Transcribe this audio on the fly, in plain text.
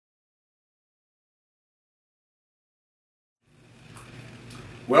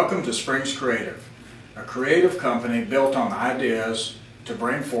Welcome to Springs Creative, a creative company built on ideas to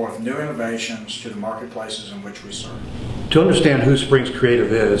bring forth new innovations to the marketplaces in which we serve. To understand who Springs Creative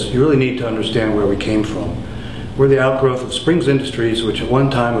is, you really need to understand where we came from. We're the outgrowth of Springs Industries, which at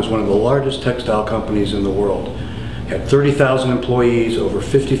one time was one of the largest textile companies in the world. It had 30,000 employees, over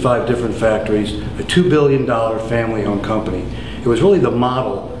 55 different factories, a $2 billion family-owned company. It was really the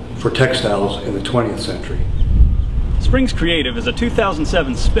model for textiles in the 20th century. Springs Creative is a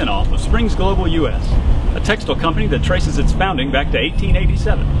 2007 spin-off of Springs Global US, a textile company that traces its founding back to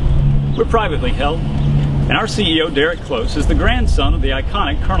 1887. We're privately held, and our CEO, Derek Close, is the grandson of the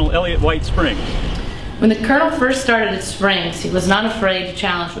iconic Colonel Elliott White Springs. When the Colonel first started at Springs, he was not afraid to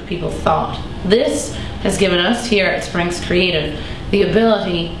challenge what people thought. This has given us here at Springs Creative the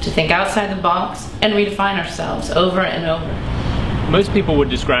ability to think outside the box and redefine ourselves over and over. Most people would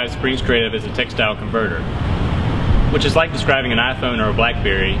describe Springs Creative as a textile converter, which is like describing an iPhone or a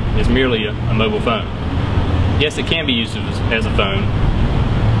BlackBerry as merely a mobile phone. Yes, it can be used as a phone,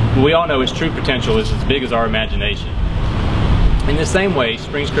 but we all know its true potential is as big as our imagination. In the same way,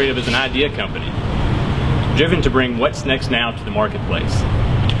 Springs Creative is an idea company, driven to bring what's next now to the marketplace.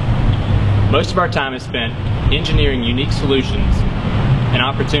 Most of our time is spent engineering unique solutions and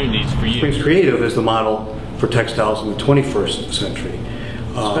opportunities for you. Springs Creative is the model for textiles in the 21st century.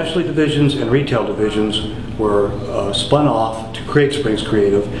 Specialty divisions and retail divisions were spun off to create Springs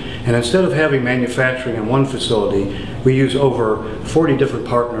Creative, and instead of having manufacturing in one facility, we use over 40 different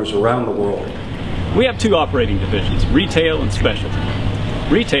partners around the world. We have two operating divisions, retail and specialty.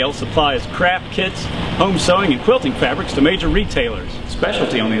 Retail supplies craft kits, home sewing, and quilting fabrics to major retailers.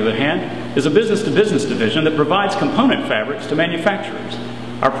 Specialty, on the other hand, is a business-to-business division that provides component fabrics to manufacturers.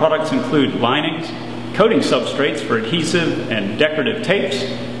 Our products include linings, coating substrates for adhesive and decorative tapes,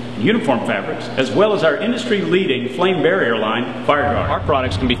 uniform fabrics, as well as our industry-leading flame barrier line, FireGuard. Our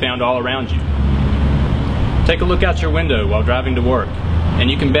products can be found all around you. Take a look out your window while driving to work, and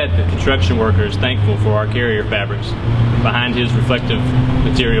you can bet the construction worker is thankful for our carrier fabrics behind his reflective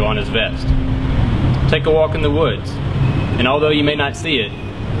material on his vest. Take a walk in the woods, and although you may not see it,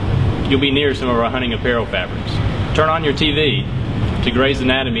 you'll be near some of our hunting apparel fabrics. Turn on your TV to Grey's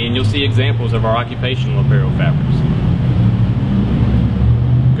Anatomy and you'll see examples of our occupational apparel fabrics.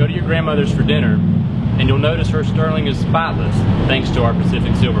 Go to your grandmother's for dinner and you'll notice her sterling is spotless thanks to our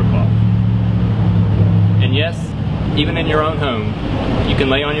Pacific Silver Cloth. And yes, even in your own home, you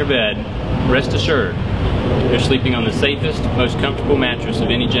can lay on your bed, rest assured, you're sleeping on the safest, most comfortable mattress of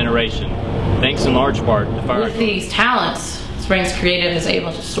any generation, thanks in large part to FireGuard. With these talents, Springs Creative is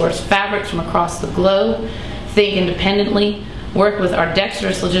able to source fabrics from across the globe, think independently, work with our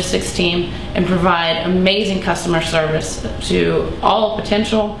dexterous logistics team, and provide amazing customer service to all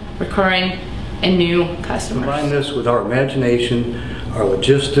potential, recurring, and new customers. Combine this with our imagination, our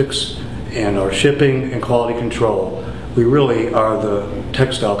logistics, and our shipping and quality control. We really are the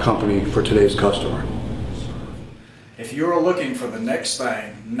textile company for today's customer. If you are looking for the next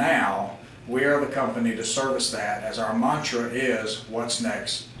thing now, we are the company to service that, as our mantra is, what's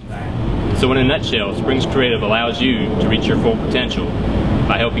next now. So in a nutshell, Springs Creative allows you to reach your full potential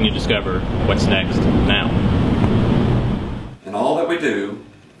by helping you discover what's next now. In all that we do,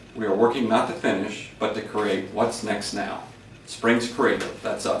 we are working not to finish, but to create what's next now. Springs Creative,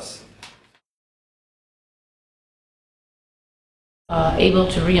 that's us. Able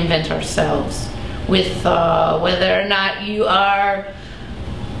to reinvent ourselves with whether or not you are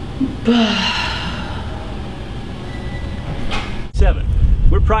 7.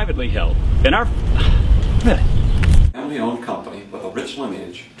 We're privately held, and our Family-owned company with a rich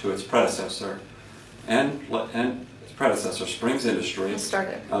lineage to its predecessor and its predecessor, Springs Industries. Let's start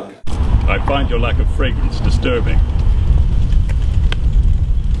it. Okay. I find your lack of fragrance disturbing.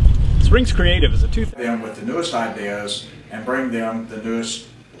 Springs Creative is a Them with the newest ideas and bring them the newest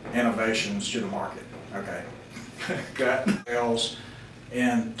innovations to the market. Okay. Got sales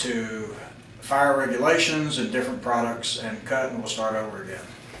into fire regulations and different products and cut, and we'll start over again.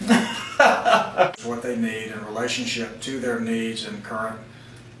 What they need in relationship to their needs and current.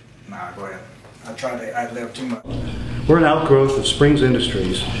 Nah, go ahead. I tried to ad-lib too much. We're an outgrowth of Springs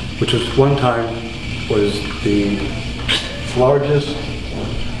Industries, which was one time was the largest.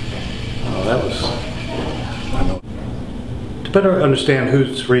 Oh, that was. I know. To better understand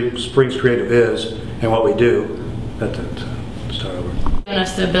who Springs Creative is and what we do, let's start over. Giving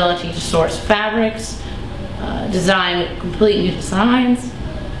us the ability to source fabrics, design complete new designs.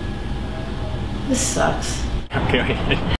 This sucks. Okay.